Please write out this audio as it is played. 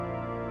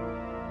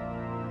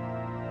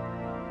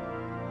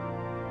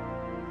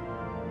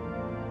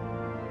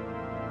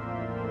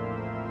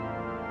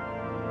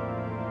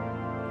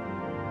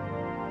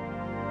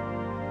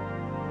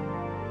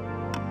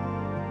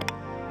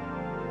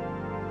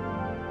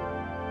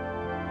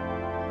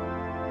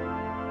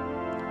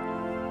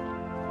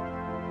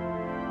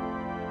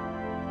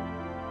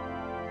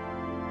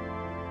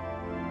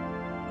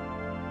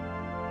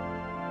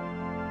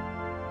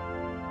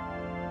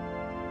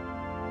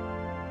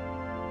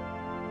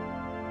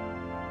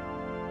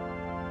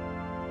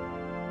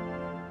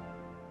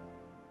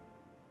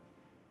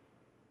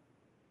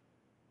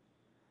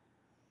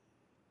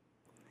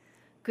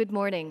Good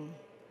morning.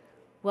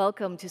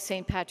 Welcome to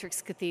St.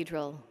 Patrick's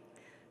Cathedral.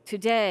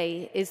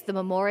 Today is the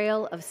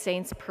memorial of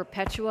Saints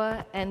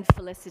Perpetua and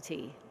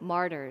Felicity,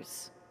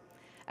 martyrs.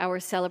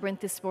 Our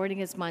celebrant this morning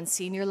is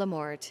Monsignor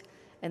Lamorte,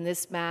 and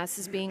this Mass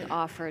is being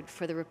offered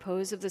for the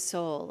repose of the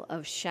soul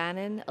of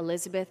Shannon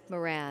Elizabeth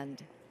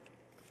Morand.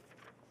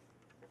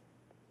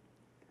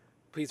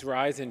 Please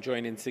rise and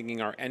join in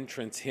singing our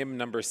entrance hymn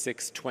number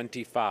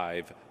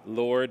 625,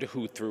 Lord,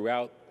 who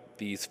throughout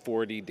these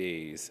 40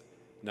 days,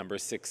 number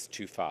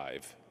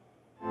 625.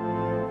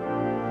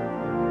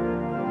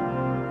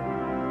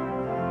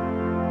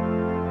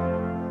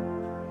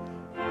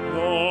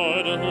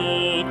 Lord,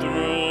 who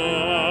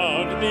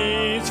throughout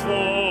these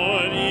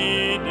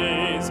 40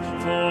 days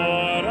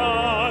for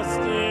us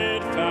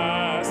did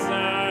fast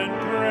and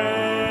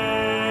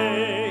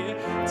pray,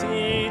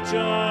 teach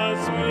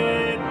us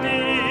with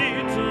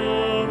thee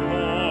to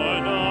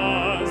mourn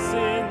our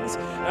sins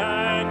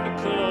and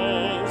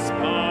close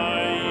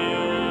by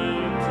you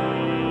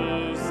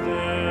to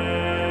stay.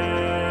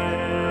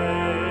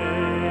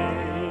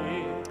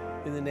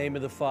 In the name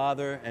of the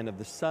Father, and of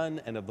the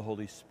Son, and of the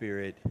Holy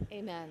Spirit.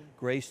 Amen.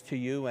 Grace to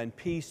you and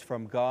peace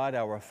from God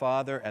our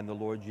Father and the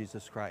Lord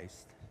Jesus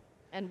Christ.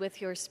 And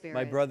with your spirit.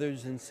 My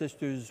brothers and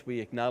sisters, we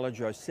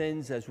acknowledge our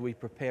sins as we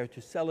prepare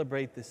to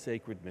celebrate the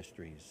sacred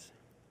mysteries.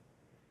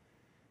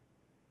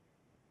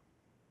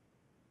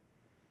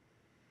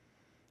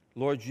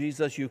 Lord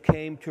Jesus, you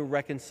came to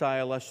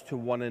reconcile us to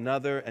one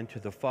another and to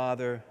the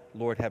Father.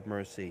 Lord, have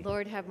mercy.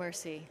 Lord, have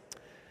mercy.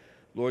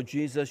 Lord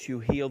Jesus, you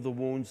heal the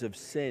wounds of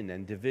sin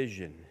and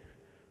division.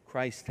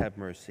 Christ, have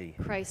mercy.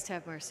 Christ,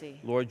 have mercy.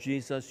 Lord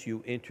Jesus,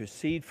 you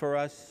intercede for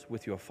us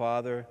with your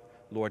Father.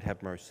 Lord,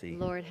 have mercy.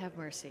 Lord, have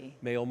mercy.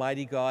 May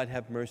Almighty God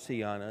have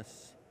mercy on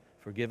us,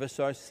 forgive us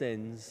our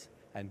sins,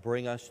 and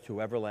bring us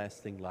to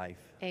everlasting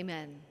life.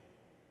 Amen.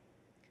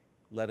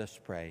 Let us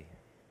pray.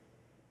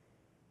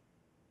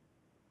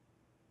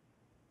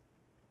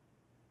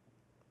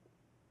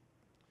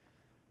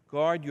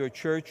 Guard your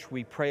church,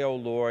 we pray, O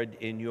Lord,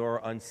 in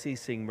your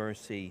unceasing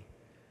mercy.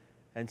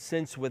 And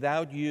since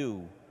without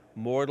you,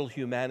 mortal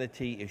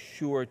humanity is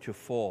sure to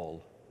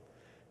fall,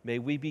 may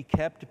we be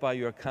kept by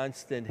your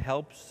constant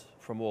helps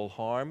from all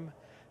harm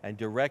and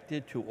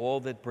directed to all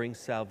that brings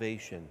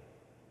salvation.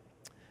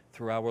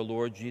 Through our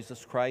Lord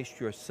Jesus Christ,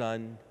 your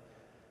Son,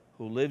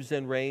 who lives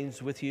and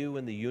reigns with you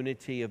in the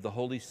unity of the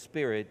Holy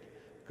Spirit,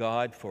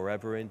 God,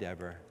 forever and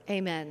ever.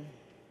 Amen.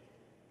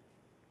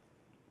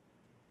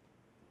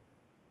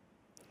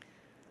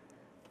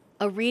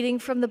 A reading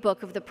from the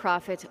book of the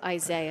prophet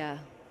Isaiah.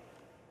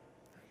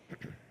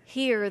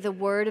 Hear the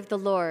word of the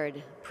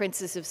Lord,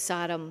 princes of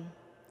Sodom.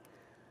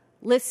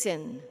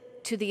 Listen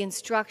to the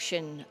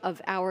instruction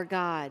of our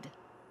God,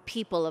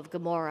 people of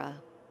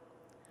Gomorrah.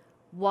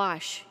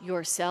 Wash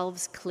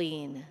yourselves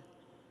clean.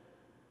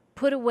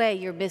 Put away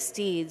your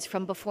misdeeds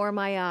from before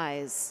my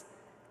eyes.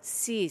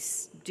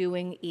 Cease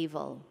doing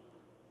evil.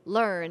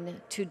 Learn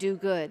to do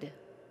good.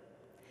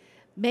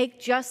 Make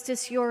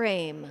justice your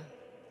aim.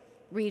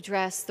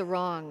 Redress the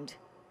wronged.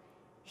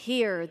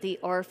 Hear the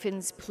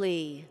orphan's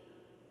plea.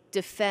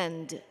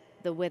 Defend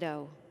the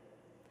widow.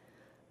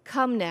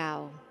 Come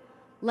now,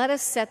 let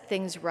us set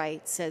things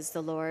right, says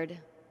the Lord.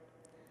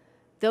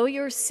 Though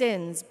your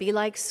sins be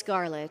like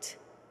scarlet,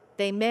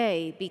 they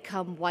may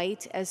become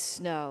white as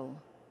snow.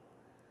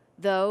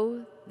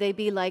 Though they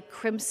be like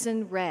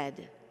crimson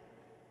red,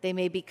 they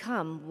may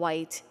become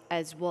white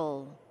as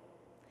wool.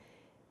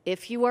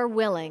 If you are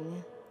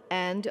willing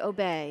and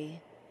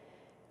obey,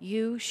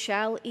 you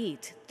shall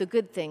eat the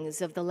good things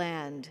of the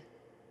land.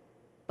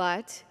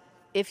 But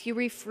if you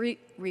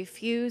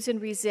refuse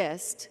and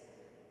resist,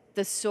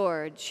 the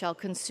sword shall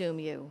consume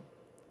you.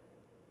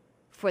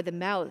 For the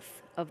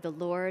mouth of the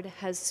Lord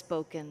has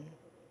spoken.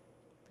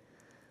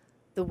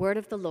 The word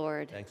of the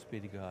Lord. Thanks be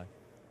to God.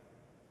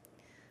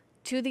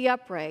 To the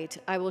upright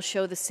I will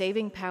show the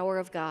saving power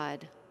of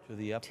God. To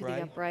the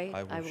upright,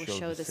 I will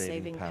show the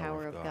saving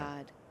power of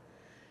God.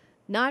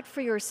 Not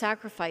for your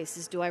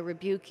sacrifices do I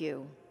rebuke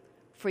you,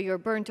 for your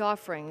burnt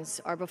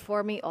offerings are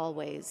before me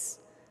always.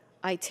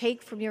 I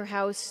take from your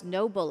house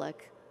no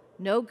bullock,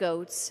 no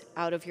goats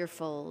out of your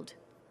fold.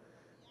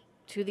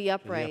 To the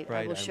upright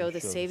I will show the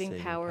saving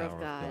power of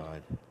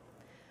God.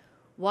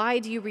 Why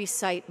do you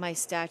recite my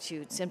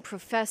statutes and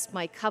profess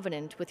my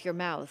covenant with your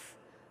mouth,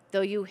 though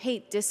you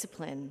hate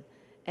discipline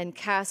and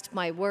cast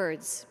my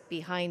words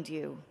behind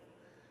you?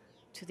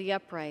 To the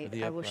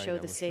upright I will show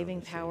the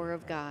saving power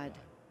of God.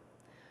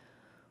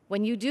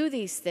 When you do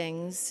these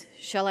things,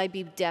 shall I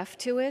be deaf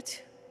to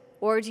it?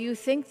 Or do you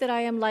think that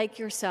I am like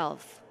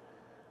yourself?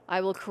 I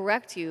will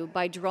correct you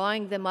by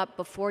drawing them up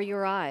before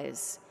your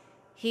eyes.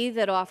 He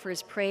that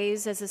offers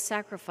praise as a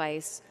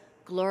sacrifice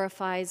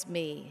glorifies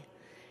me.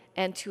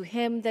 And to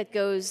him that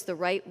goes the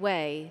right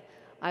way,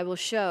 I will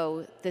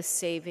show the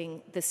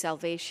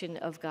salvation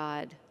of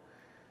God.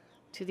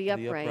 To the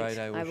upright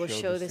I will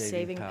show the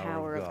saving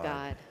power of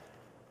God.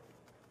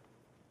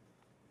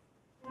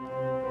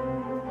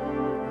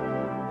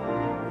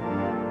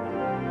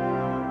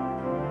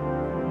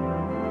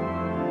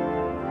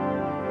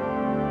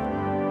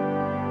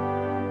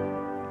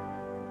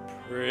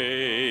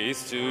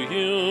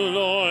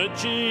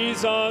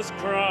 Jesus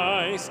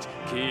Christ,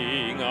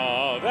 King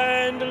of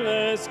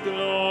endless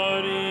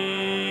glory.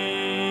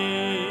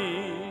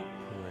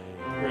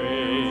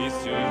 Praise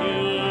to you,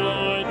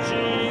 Lord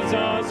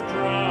Jesus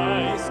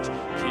Christ,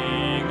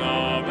 King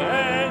of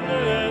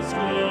endless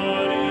glory.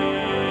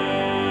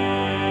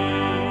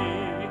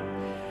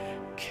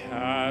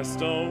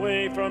 Cast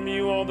away from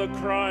you all the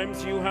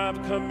crimes you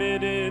have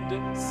committed,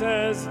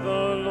 says the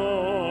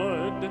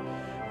Lord,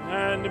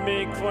 and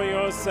make for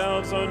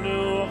yourselves a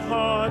new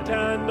heart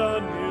and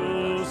a new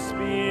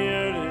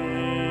spirit.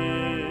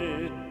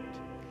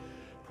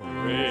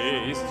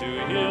 Praise to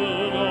you,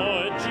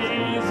 Lord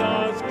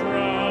Jesus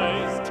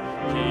Christ,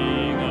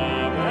 King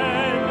of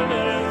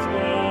endless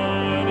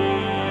glory.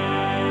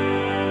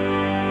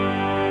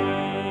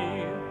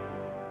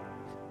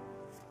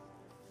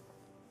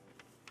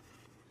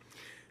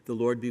 The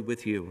Lord be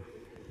with you.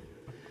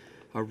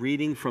 A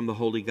reading from the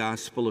Holy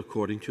Gospel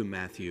according to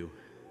Matthew.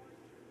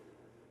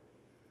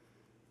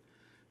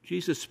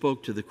 Jesus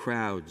spoke to the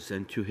crowds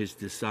and to his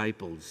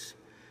disciples,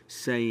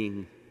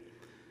 saying,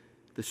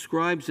 "The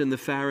scribes and the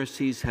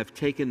Pharisees have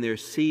taken their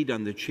seat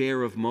on the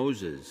chair of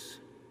Moses.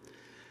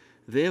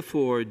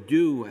 Therefore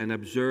do and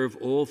observe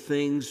all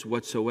things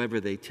whatsoever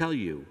they tell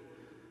you,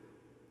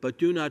 but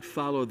do not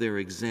follow their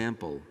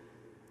example.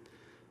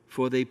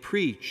 For they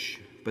preach,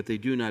 but they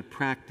do not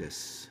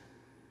practice.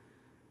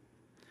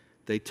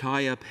 They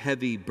tie up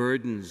heavy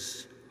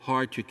burdens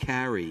hard to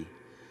carry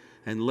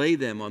and lay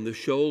them on the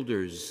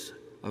shoulders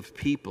of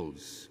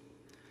peoples,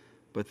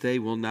 but they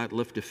will not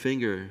lift a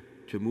finger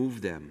to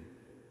move them.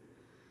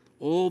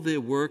 All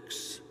their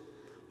works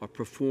are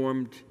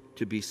performed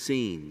to be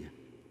seen.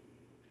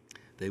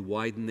 They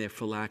widen their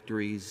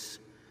phylacteries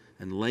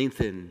and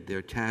lengthen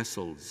their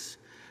tassels.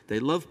 They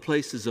love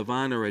places of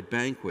honor at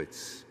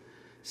banquets,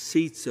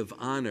 seats of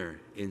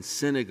honor in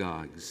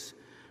synagogues,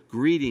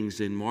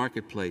 greetings in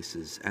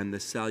marketplaces, and the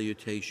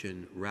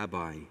salutation,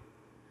 Rabbi.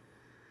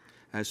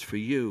 As for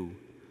you,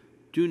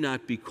 do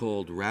not be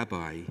called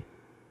Rabbi.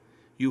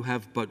 You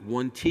have but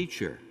one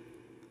teacher,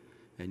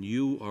 and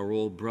you are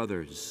all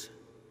brothers.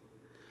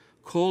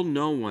 Call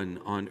no one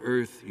on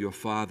earth your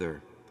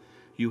father.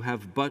 You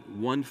have but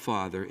one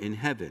Father in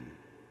heaven.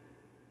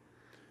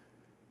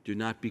 Do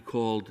not be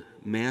called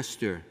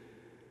Master.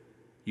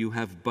 You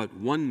have but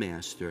one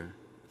Master,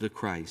 the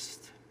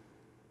Christ.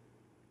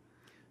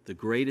 The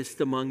greatest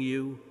among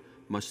you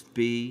must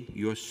be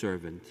your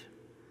servant.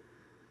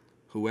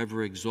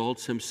 Whoever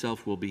exalts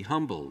himself will be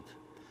humbled,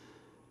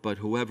 but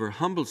whoever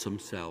humbles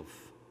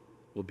himself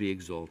will be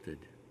exalted."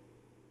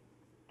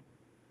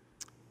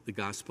 The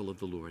Gospel of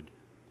the Lord.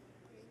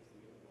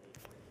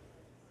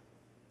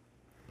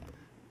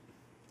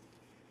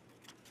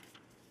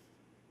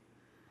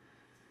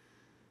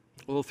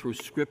 All through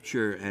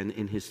Scripture and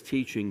in his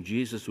teaching,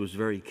 Jesus was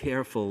very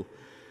careful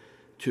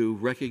to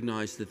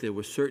recognize that there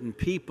were certain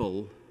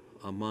people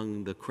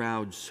among the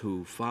crowds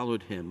who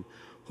followed him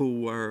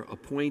who were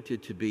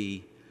appointed to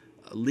be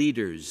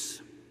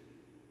leaders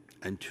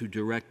and to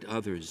direct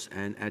others.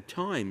 And at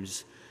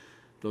times,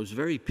 those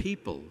very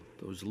people,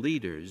 those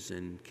leaders,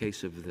 in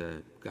case of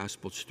the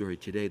gospel story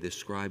today, the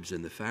scribes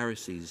and the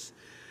Pharisees,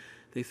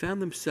 they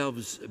found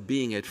themselves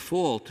being at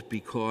fault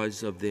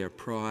because of their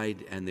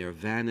pride and their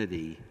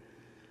vanity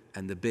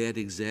and the bad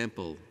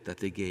example that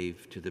they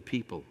gave to the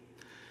people.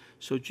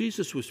 So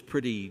Jesus was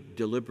pretty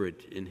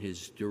deliberate in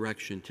his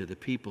direction to the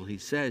people. He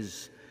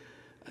says,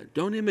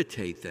 don't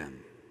imitate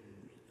them.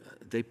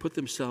 They put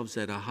themselves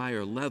at a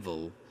higher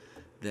level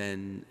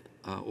than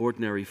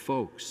ordinary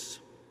folks.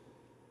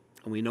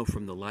 And we know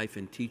from the life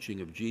and teaching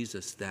of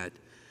Jesus that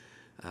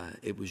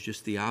it was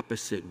just the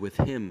opposite with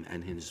him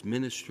and his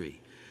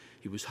ministry.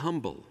 He was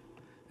humble,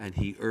 and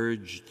he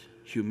urged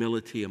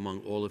humility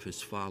among all of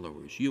his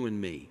followers. You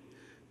and me,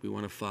 we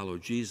want to follow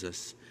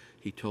Jesus.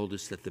 He told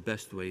us that the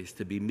best way is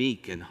to be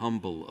meek and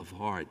humble of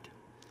heart.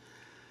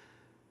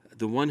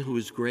 The one who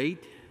is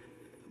great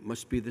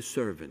must be the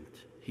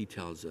servant, he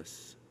tells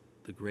us.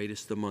 The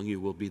greatest among you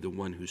will be the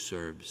one who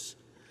serves.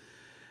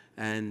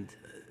 And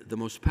the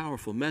most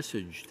powerful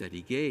message that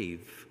he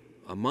gave,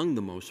 among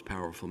the most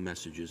powerful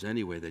messages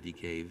anyway that he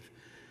gave,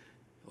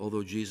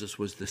 although Jesus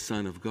was the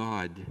Son of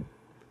God,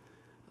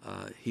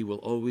 he will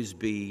always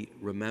be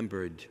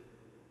remembered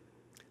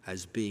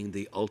as being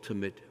the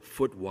ultimate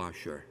foot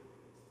washer.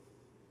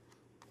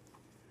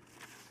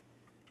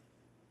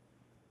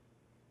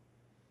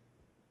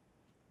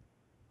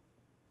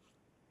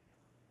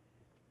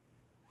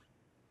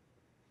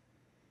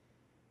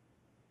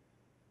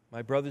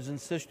 My brothers and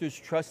sisters,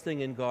 trusting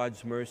in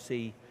God's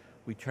mercy,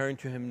 we turn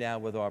to him now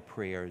with our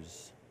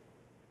prayers.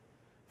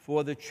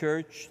 For the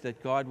church,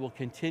 that God will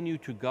continue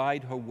to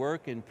guide her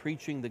work in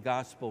preaching the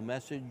gospel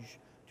message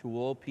to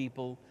all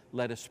people,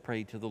 let us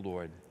pray to the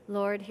Lord.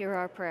 Lord, hear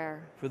our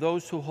prayer. For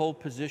those who hold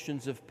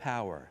positions of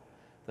power,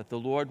 that the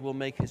Lord will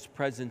make his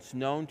presence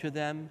known to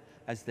them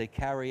as they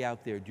carry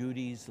out their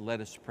duties,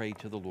 let us pray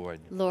to the Lord.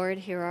 Lord,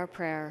 hear our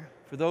prayer.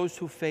 For those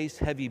who face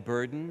heavy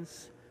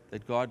burdens,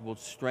 that God will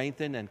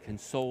strengthen and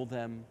console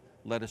them,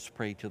 let us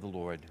pray to the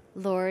Lord.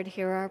 Lord,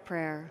 hear our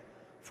prayer.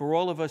 For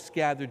all of us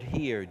gathered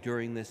here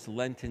during this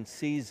Lenten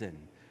season,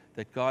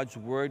 that God's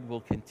word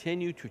will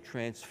continue to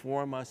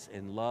transform us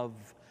in love,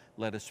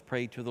 let us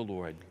pray to the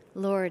Lord.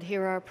 Lord,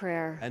 hear our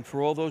prayer. And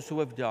for all those who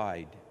have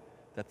died,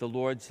 that the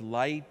Lord's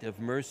light of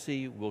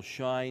mercy will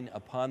shine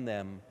upon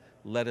them,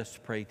 let us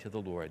pray to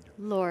the Lord.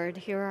 Lord,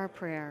 hear our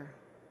prayer.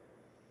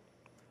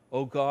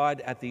 O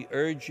God, at the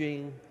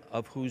urging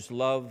of whose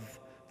love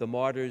the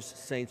martyrs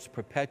Saints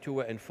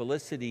Perpetua and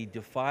Felicity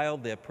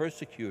defiled their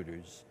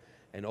persecutors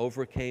and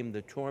overcame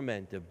the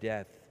torment of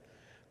death,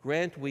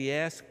 grant, we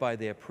ask by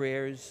their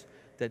prayers,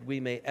 that we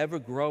may ever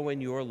grow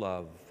in your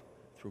love,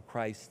 through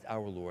Christ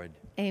our Lord.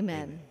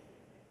 Amen.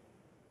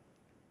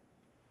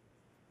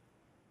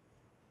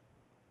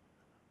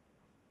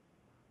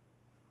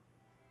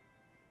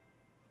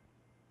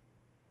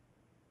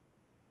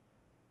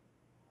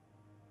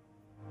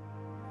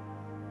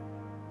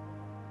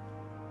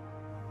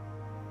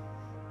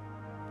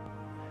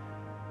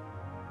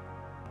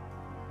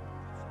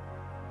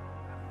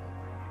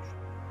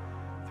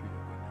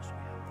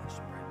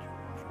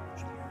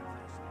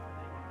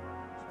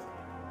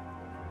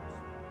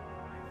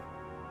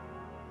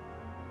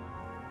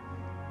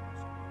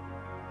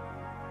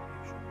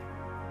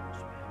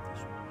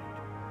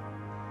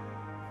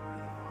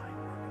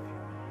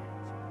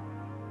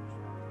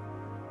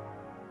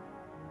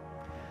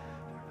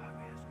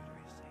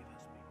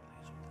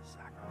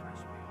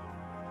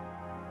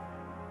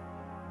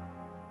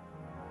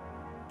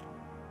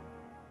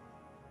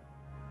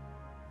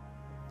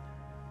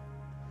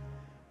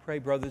 Pray,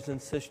 brothers and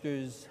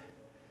sisters,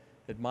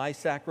 that my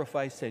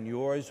sacrifice and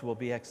yours will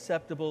be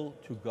acceptable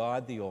to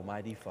God the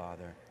Almighty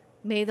Father.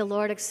 May the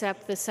Lord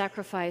accept the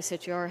sacrifice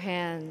at your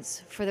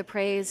hands for the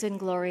praise and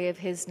glory of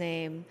his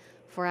name,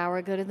 for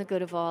our good and the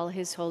good of all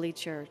his holy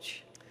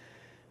church.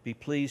 Be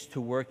pleased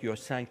to work your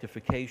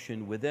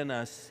sanctification within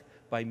us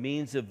by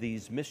means of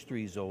these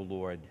mysteries, O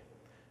Lord,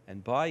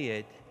 and by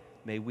it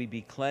may we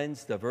be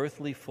cleansed of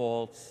earthly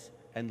faults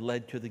and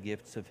led to the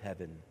gifts of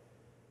heaven.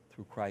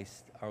 Through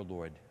Christ our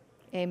Lord.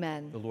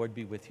 Amen. The Lord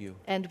be with you.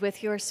 And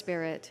with your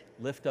spirit.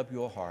 Lift up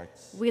your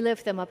hearts. We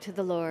lift them up to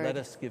the Lord. Let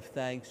us give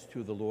thanks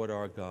to the Lord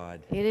our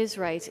God. It is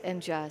right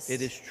and just.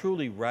 It is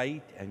truly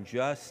right and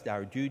just,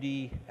 our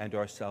duty and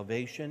our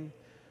salvation,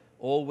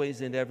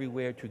 always and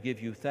everywhere to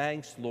give you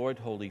thanks, Lord,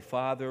 Holy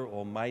Father,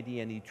 Almighty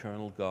and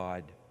eternal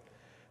God.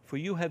 For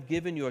you have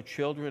given your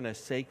children a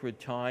sacred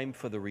time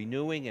for the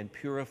renewing and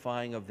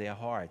purifying of their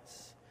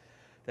hearts,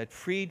 that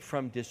freed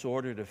from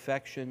disordered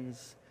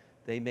affections,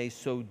 they may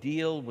so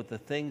deal with the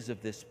things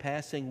of this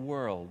passing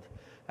world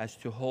as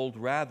to hold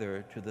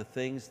rather to the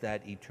things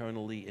that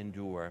eternally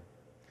endure.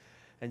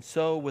 And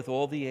so, with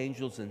all the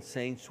angels and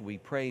saints, we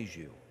praise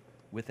you.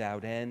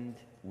 Without end,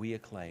 we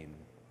acclaim.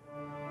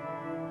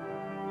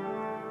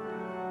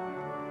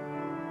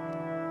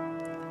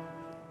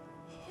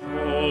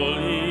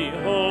 Holy,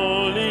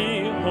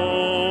 holy,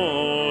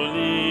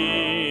 holy,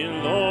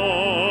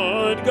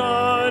 Lord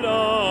God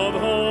of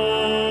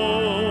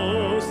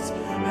hosts,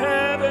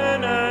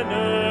 heaven and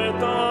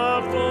earth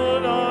are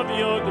full of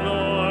your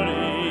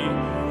glory.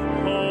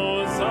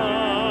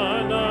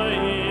 Hosanna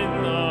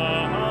in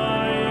the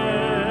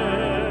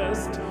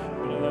highest.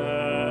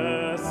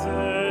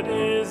 Blessed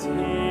is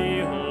he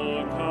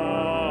who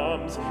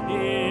comes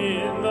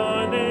in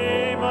the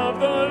name of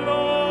the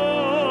Lord.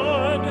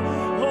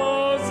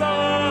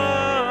 Hosanna,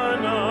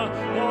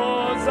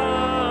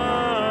 Hosanna,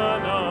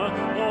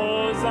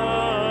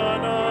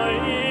 Hosanna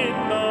in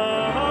the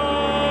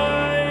highest.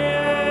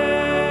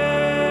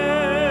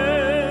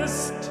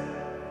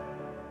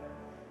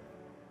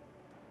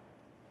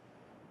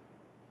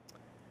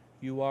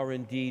 You are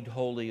indeed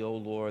holy, O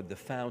Lord, the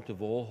fount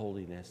of all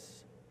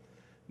holiness.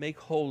 Make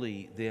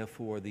holy,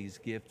 therefore, these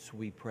gifts,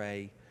 we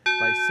pray,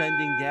 by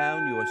sending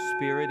down your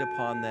Spirit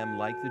upon them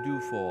like the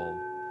dewfall,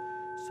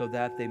 so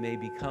that they may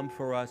become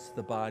for us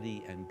the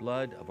body and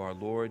blood of our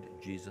Lord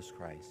Jesus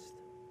Christ.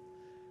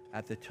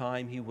 At the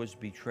time he was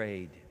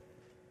betrayed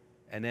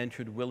and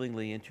entered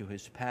willingly into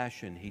his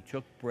passion, he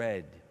took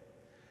bread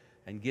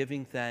and,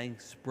 giving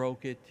thanks,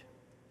 broke it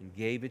and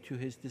gave it to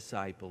his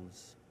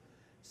disciples,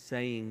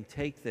 saying,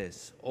 "Take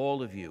this,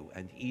 all of you,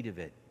 and eat of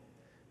it,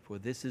 for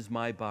this is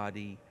my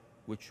body,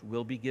 which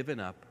will be given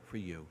up for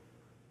you."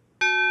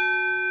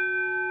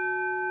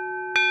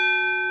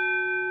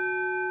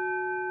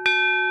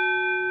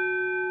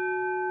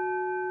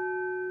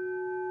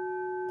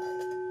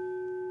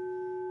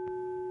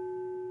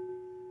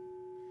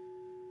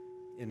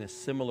 In a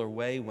similar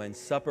way, when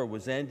supper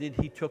was ended,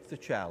 he took the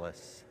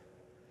chalice,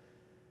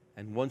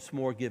 and once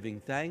more giving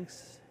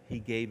thanks, he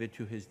gave it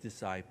to his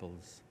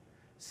disciples,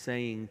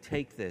 saying,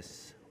 "Take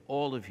this,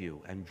 all of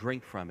you, and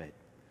drink from it,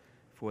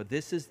 for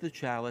this is the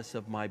chalice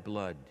of my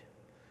blood,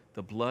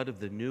 the blood of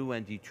the new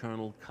and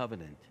eternal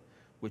covenant,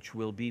 which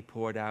will be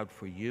poured out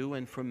for you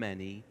and for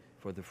many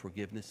for the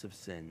forgiveness of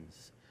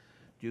sins.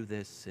 Do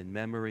this in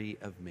memory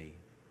of me."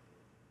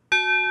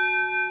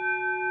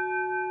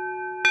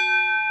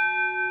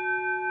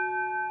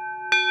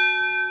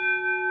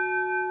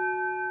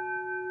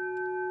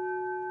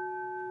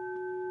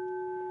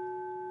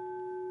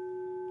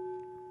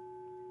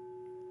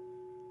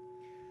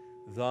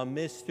 The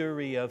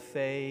mystery of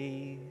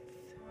faith.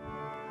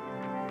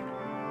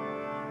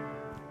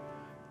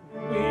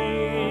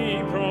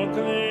 We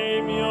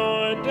proclaim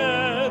your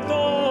death,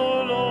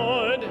 O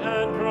Lord,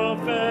 and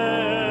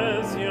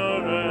profess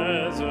your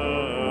resurrection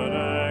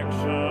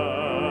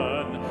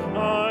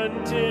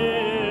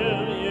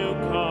until you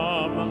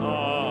come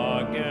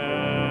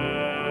again.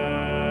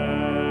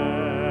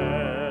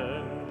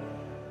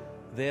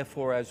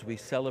 Therefore, as we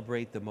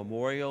celebrate the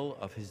memorial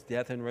of his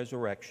death and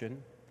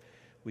resurrection,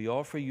 we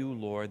offer you,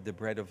 Lord, the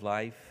bread of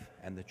life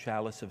and the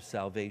chalice of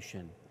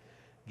salvation,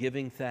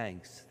 giving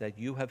thanks that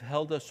you have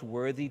held us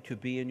worthy to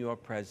be in your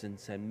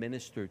presence and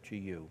minister to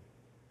you.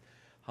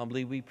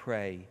 Humbly we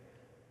pray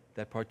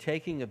that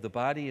partaking of the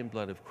body and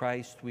blood of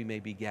Christ, we may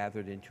be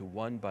gathered into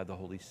one by the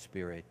Holy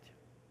Spirit.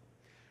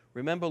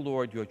 Remember,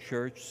 Lord, your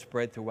church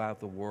spread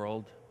throughout the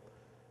world,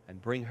 and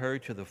bring her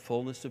to the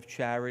fullness of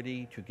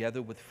charity,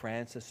 together with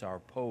Francis, our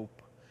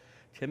Pope,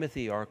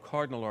 Timothy, our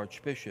Cardinal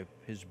Archbishop,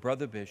 his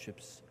brother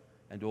bishops,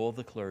 and all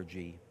the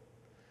clergy.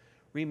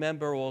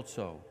 Remember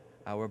also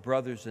our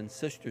brothers and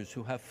sisters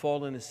who have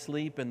fallen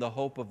asleep in the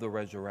hope of the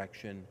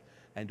resurrection,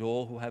 and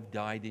all who have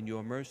died in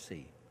your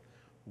mercy.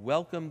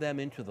 Welcome them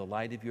into the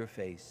light of your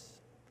face.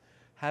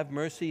 Have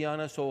mercy on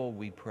us all,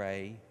 we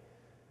pray,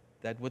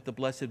 that with the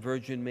Blessed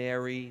Virgin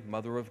Mary,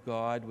 Mother of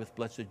God, with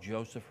Blessed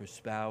Joseph, her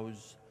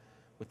spouse,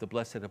 with the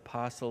blessed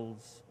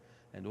apostles,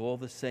 and all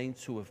the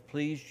saints who have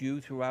pleased you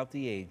throughout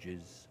the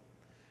ages,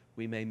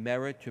 we may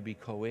merit to be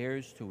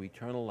co-heirs to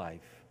eternal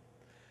life,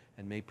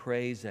 and may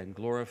praise and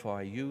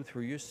glorify you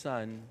through your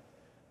Son,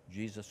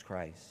 Jesus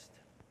Christ.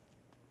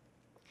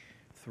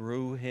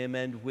 Through him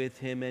and with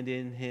him and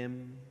in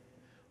him,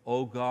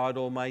 O God,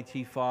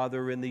 Almighty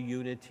Father, in the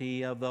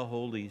unity of the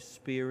Holy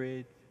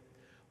Spirit,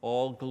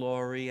 all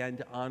glory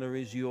and honor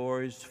is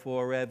yours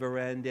forever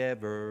and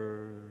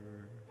ever.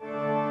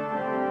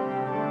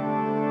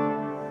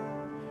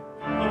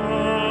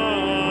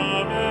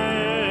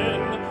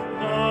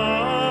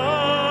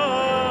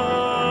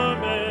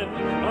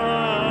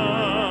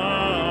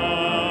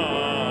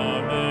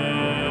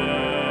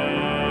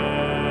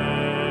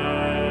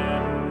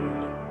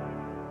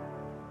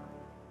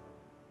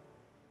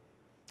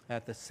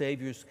 At the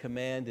Savior's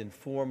command,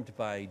 informed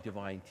by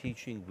divine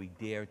teaching, we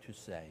dare to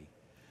say,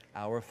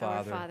 Our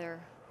Father,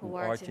 who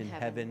art in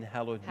heaven,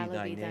 hallowed be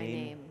thy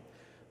name.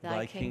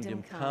 Thy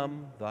kingdom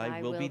come,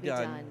 thy will be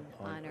done,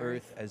 on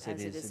earth as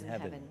it is in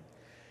heaven.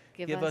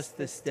 Give us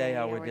this day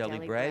our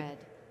daily bread,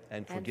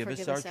 and forgive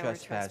us our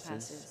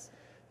trespasses,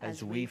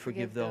 as we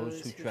forgive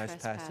those who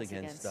trespass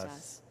against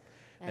us.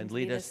 And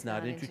lead us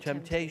not into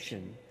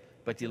temptation,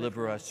 but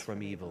deliver us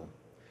from evil.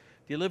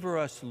 Deliver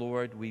us,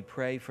 Lord, we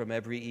pray, from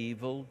every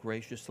evil.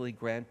 Graciously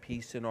grant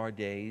peace in our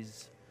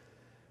days,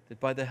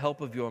 that by the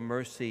help of your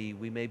mercy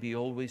we may be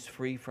always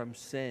free from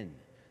sin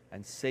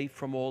and safe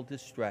from all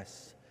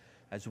distress,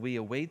 as we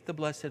await the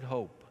blessed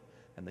hope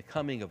and the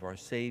coming of our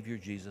Savior,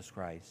 Jesus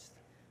Christ.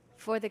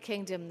 For the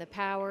kingdom, the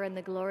power, and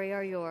the glory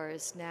are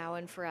yours, now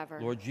and forever.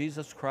 Lord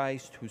Jesus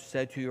Christ, who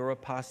said to your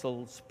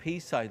apostles,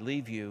 Peace I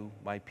leave you,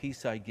 my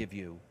peace I give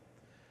you,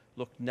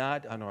 look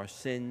not on our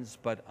sins,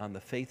 but on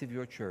the faith of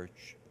your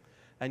church,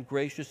 and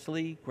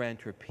graciously grant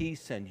her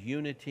peace and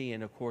unity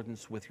in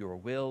accordance with your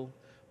will,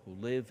 who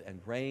live and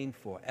reign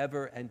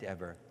forever and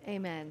ever.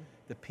 Amen.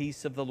 The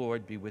peace of the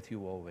Lord be with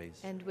you always.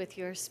 And with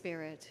your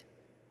spirit.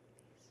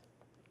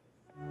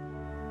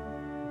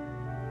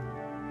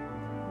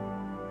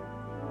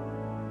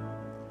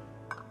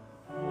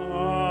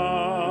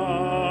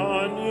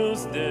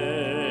 Agnus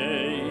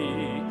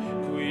Dei,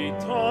 qui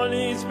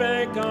tollis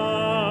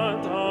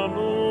peccata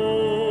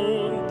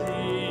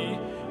mundi,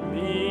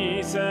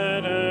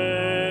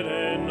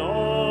 miserere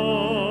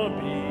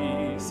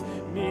nobis,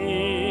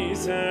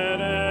 miserere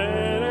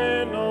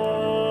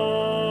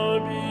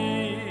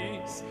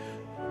nobis.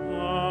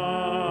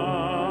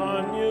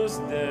 Agnus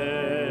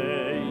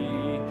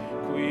Dei,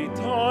 qui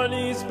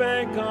tollis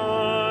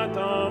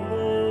peccata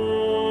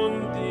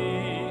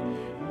mundi,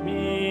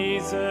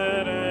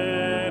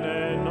 miserere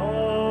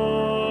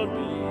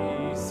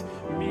nobis,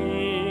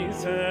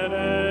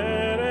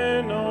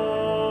 miserere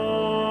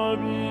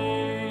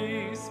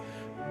nobis.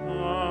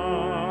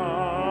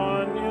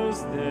 Agnus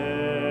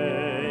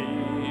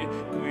Dei,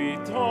 qui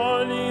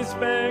tollis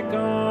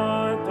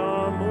peccata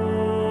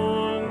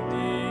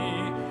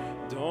mundi,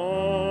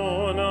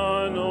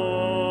 dona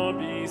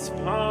nobis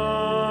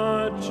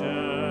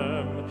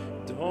pacem,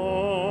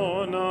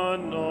 dona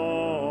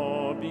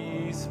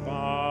nobis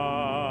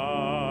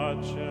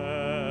pacem.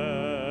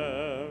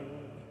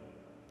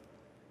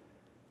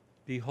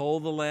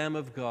 Behold the Lamb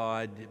of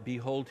God,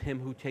 behold him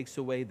who takes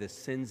away the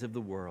sins of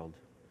the world.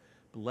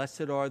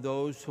 Blessed are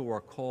those who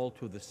are called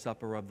to the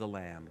supper of the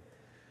Lamb.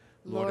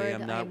 Lord, I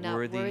am not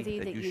worthy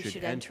that you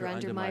should enter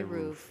under my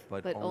roof,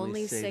 but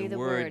only say the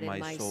word, and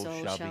my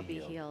soul shall be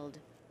healed.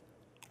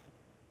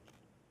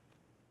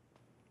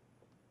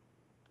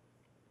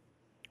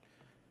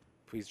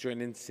 Please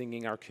join in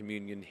singing our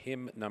communion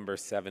hymn number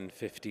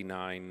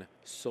 759,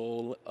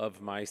 Soul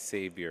of My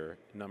Savior,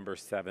 number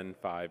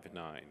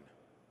 759.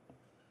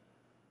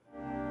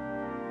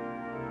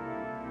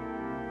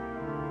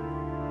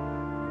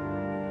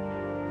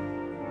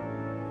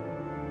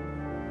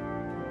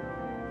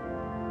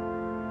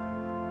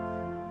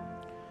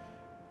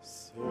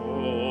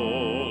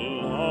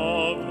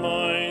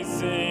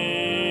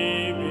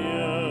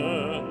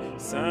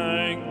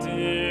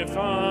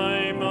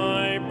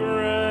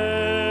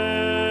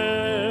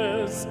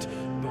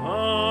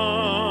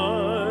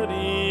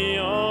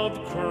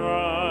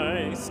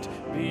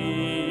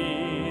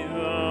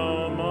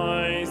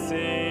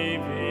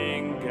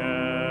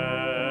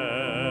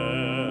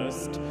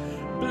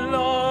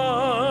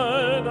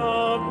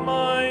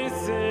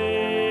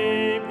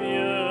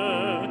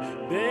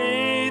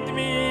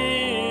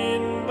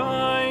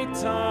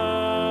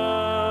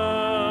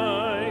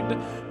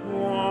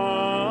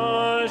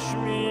 Wash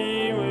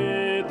me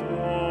with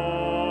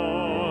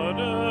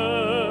water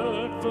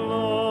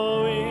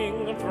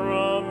flowing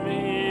from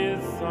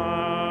his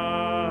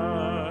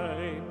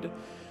side.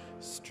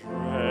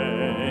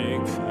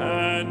 Strength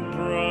and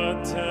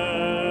protection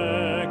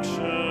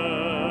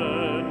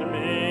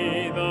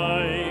may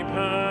thy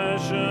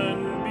passion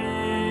be.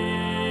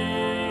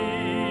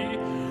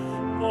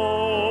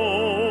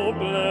 Oh,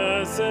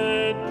 blessed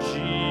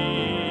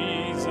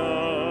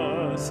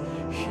Jesus,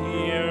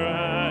 hear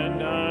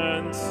and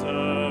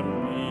answer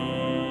me.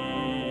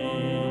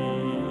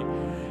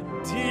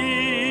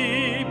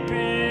 Deep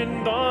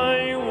in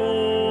thy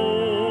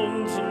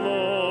wounds,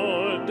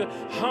 Lord,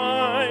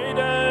 hide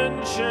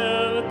and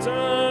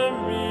shelter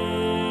me.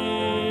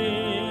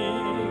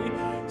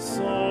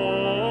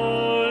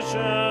 So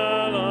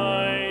shall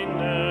I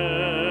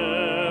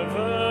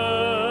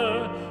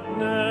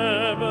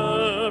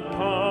never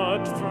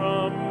part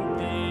from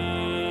thee.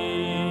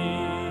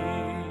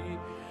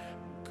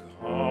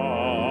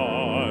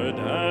 Guard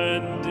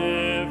and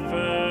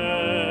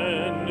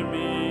defend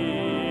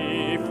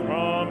me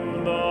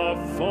from the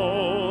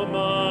foe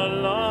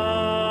malign.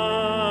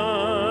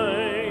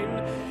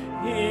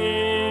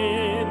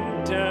 In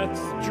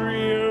death's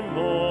drear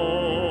moments,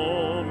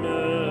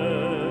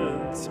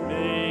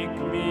 make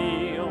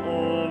me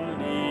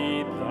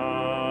only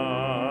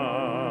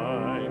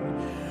thine.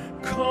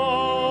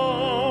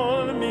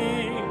 Call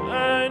me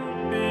and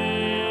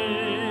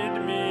bid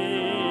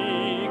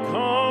me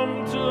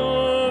come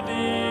to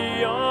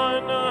thee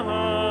on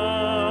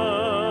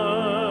high,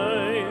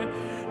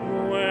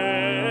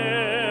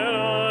 where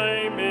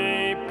I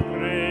may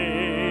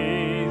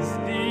praise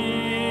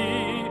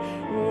thee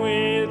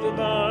with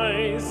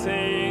thy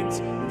saints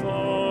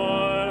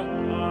for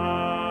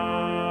aye.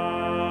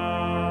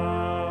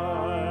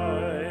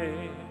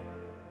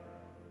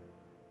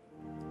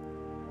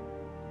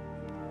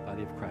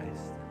 Body of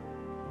Christ.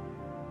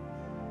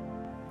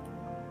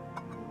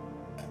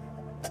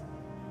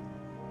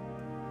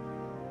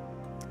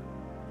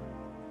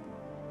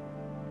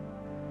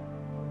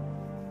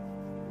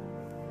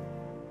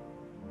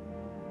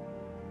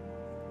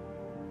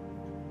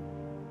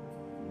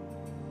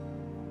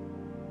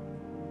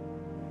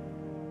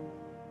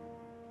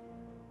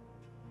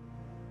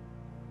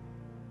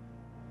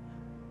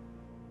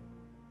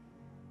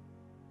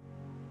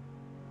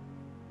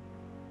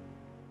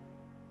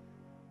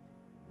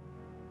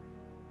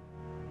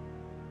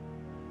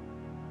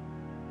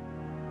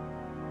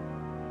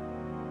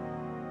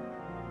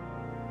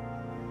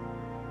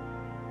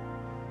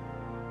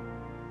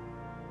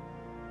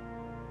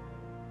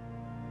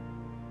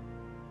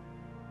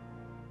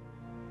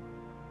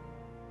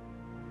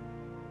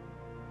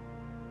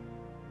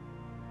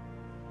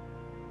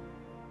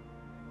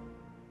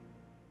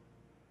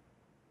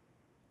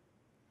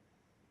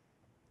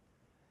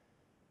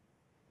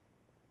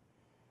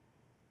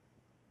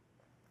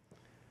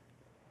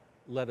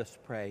 Let us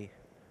pray.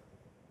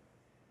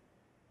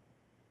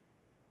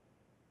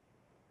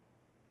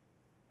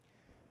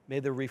 May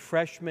the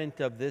refreshment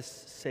of this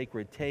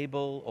sacred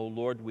table, O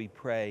Lord, we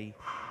pray,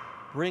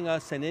 bring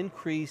us an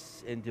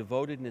increase in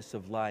devotedness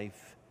of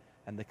life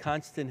and the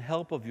constant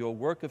help of your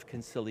work of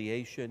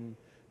conciliation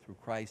through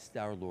Christ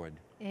our Lord.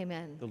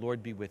 Amen. The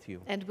Lord be with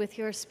you. And with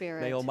your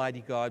spirit. May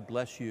Almighty God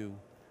bless you,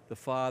 the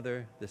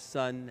Father, the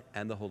Son,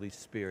 and the Holy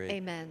Spirit.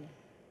 Amen.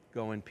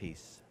 Go in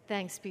peace.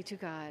 Thanks be to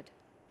God.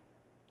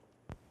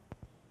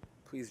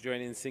 Please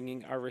join in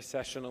singing our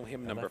recessional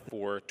hymn number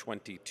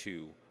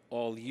 422.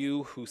 All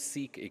you who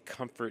seek a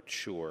comfort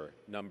sure,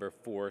 number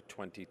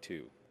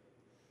 422.